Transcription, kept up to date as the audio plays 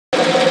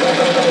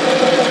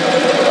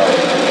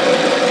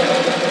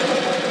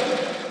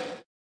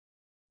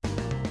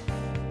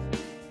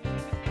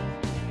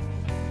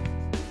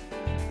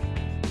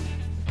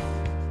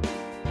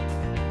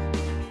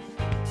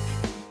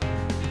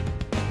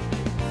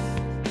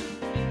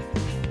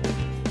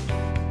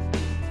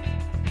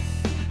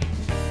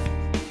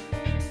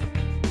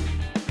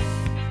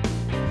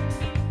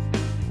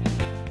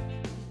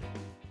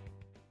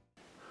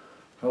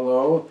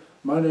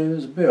My name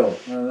is Bill,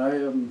 and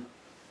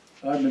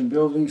I've been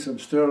building some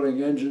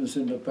Stirling engines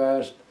in the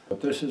past,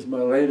 but this is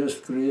my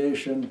latest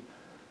creation,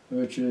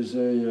 which is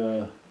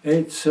a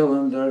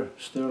 8-cylinder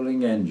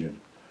Stirling engine.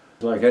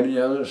 Like any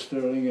other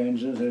Stirling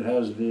engines, it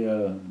has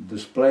the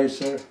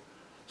displacer,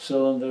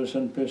 cylinders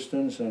and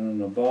pistons, and on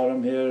the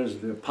bottom here is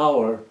the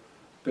power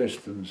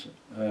pistons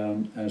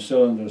and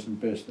cylinders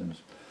and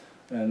pistons.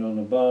 And on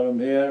the bottom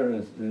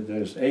here,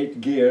 there's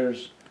 8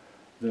 gears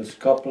that's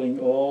coupling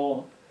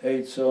all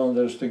 8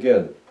 cylinders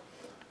together.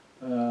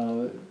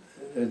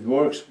 It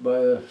works by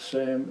the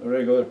same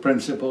regular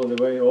principle, the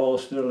way all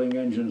Stirling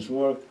engines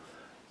work.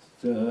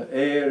 The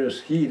air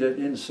is heated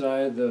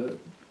inside the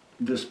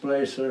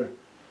displacer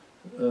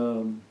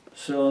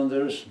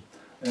cylinders,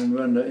 and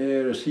when the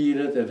air is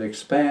heated, it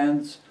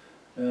expands,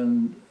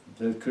 and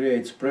it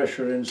creates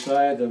pressure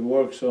inside that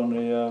works on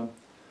the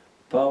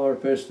power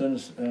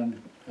pistons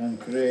and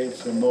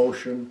creates a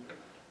motion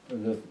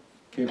that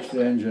keeps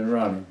the engine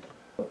running.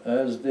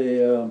 As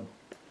the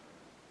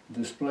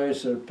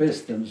displacer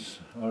pistons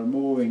are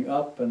moving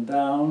up and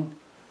down,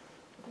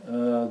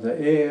 the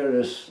air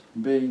is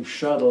being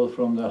shuttled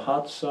from the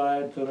hot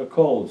side to the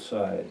cold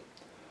side.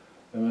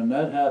 And when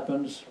that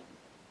happens,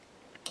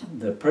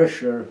 the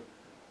pressure,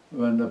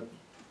 when the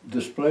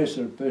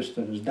displacer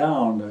piston is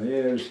down, the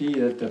air is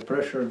heated, the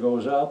pressure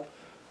goes up,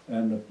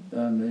 and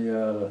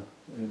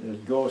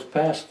it goes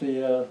past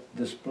the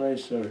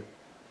displacer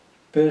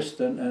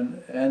piston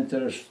and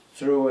enters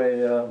through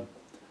a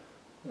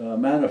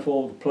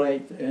manifold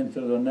plate into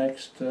the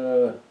next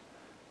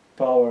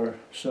power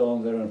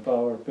cylinder and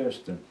power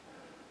piston.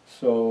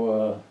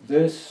 So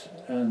this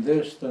and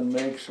this then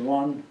makes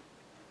one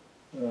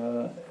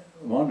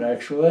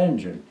actual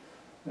engine.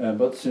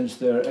 But since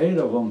there are 8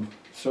 of them,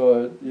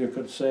 so you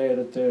could say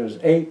that there's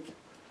 8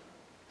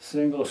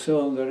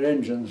 single-cylinder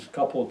engines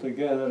coupled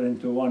together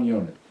into one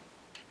unit.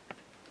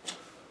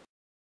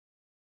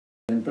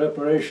 In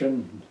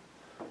preparation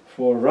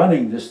for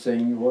running this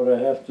thing, what I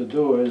have to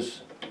do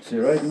is, see,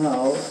 right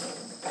now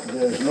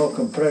there's no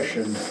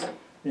compression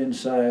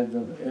inside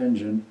the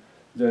engine.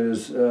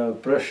 There's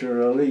pressure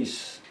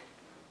release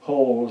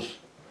holes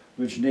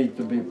which need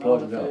to be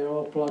plugged up. They're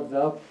all plugged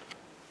up.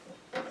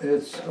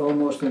 It's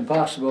almost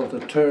impossible to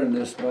turn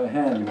this by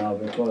hand now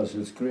because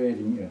it's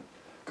creating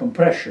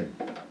compression.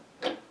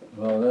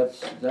 Well,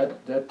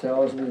 that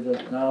tells me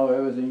that now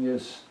everything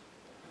is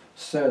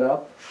set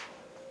up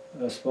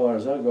as far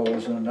as that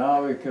goes, and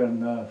now we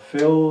can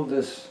fill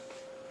this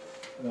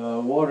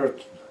water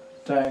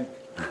tank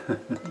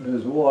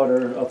with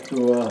water up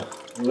to a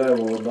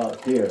level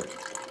about here.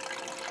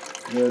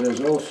 There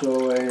is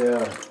also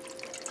a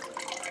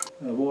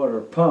water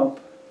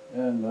pump,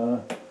 and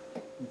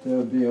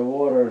there'll be a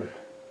water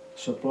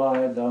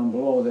supply down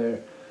below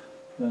there,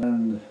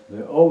 and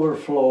the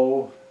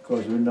overflow,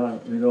 because we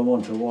don't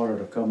want the water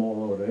to come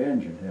all over the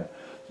engine here.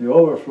 The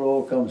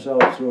overflow comes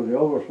out through the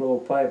overflow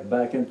pipe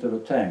back into the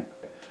tank.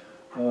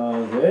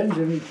 The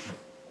engine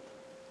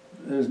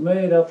is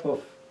made up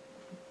of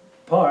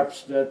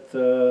parts that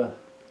a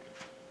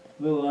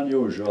little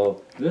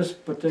unusual. This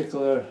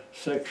particular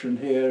section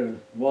here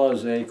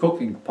was a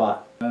cooking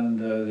pot, and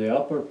the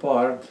upper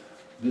part,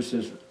 this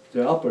is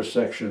the upper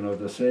section of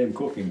the same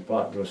cooking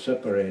pot, was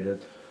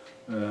separated,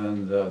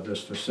 and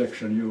this is the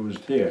section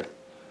used here.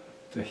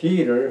 The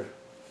heater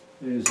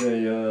is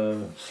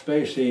a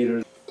space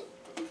heater.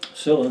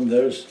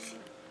 Cylinders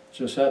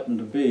just happen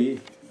to be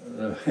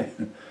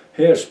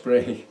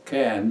hairspray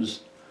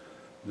cans.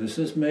 This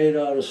is made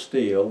out of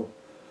steel,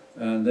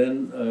 and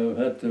then I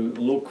had to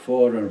look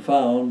for and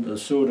found a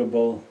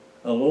suitable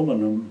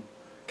aluminum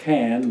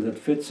can that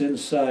fits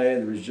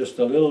inside with just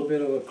a little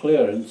bit of a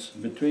clearance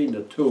between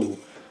the two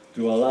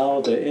to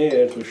allow the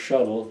air to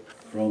shuttle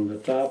from the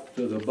top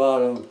to the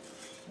bottom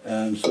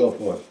and so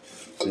forth.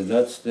 See,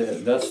 that's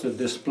the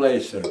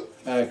displacer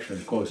action,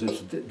 because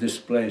it's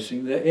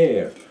displacing the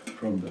air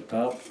from the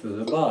top to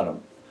the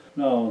bottom.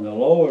 Now in the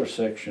lower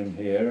section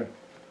here,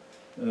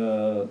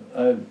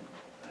 I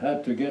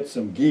had to get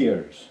some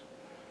gears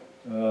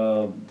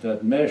that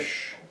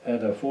mesh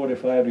at a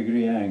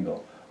 45-degree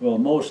angle. Well,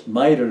 most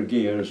miter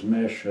gears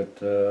mesh at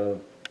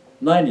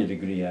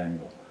 90-degree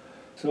angle.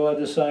 So I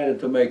decided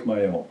to make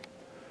my own.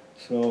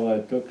 So I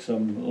took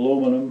some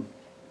aluminum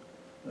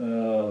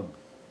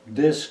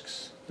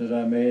discs that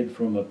I made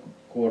from a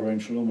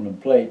 1/4-inch aluminum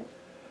plate,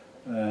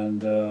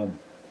 and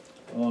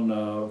on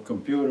a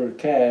computer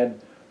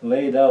CAD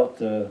laid out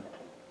the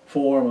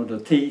form of the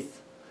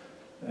teeth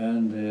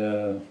and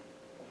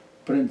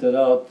printed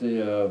out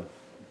the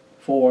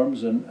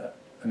forms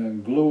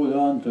and glued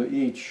onto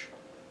each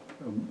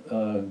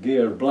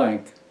gear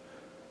blank,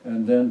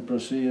 and then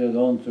proceeded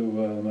onto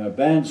my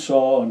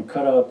bandsaw and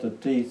cut out the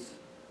teeth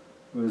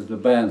with the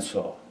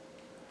bandsaw.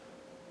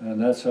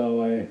 And that's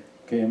how I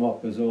came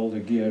up with all the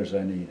gears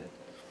I needed.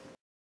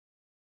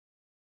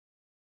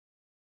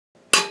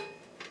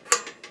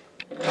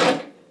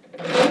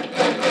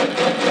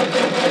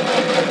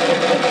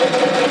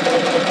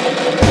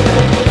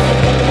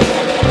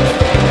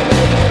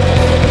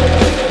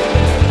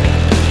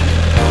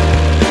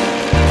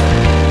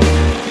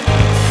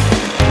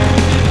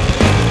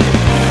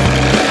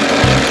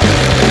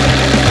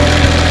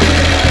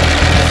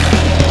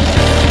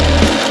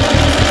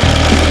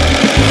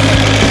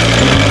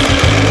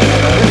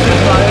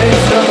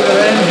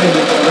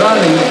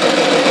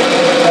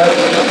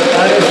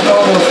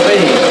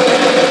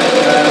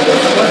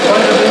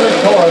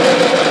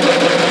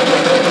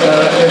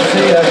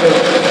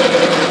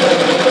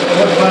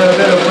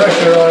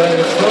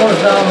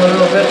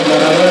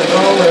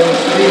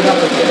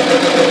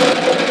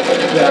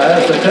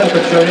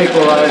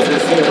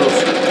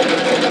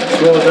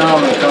 slow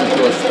down and come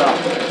to a stop.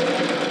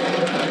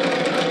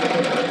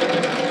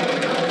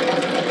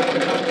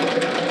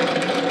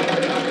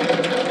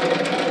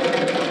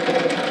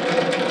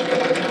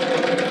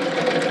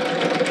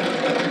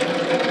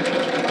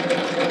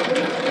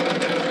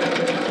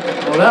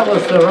 Well, that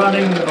was the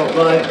running of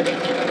my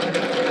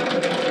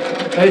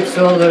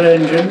 8-cylinder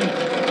engine.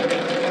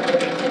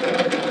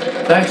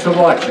 Thanks for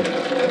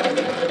watching.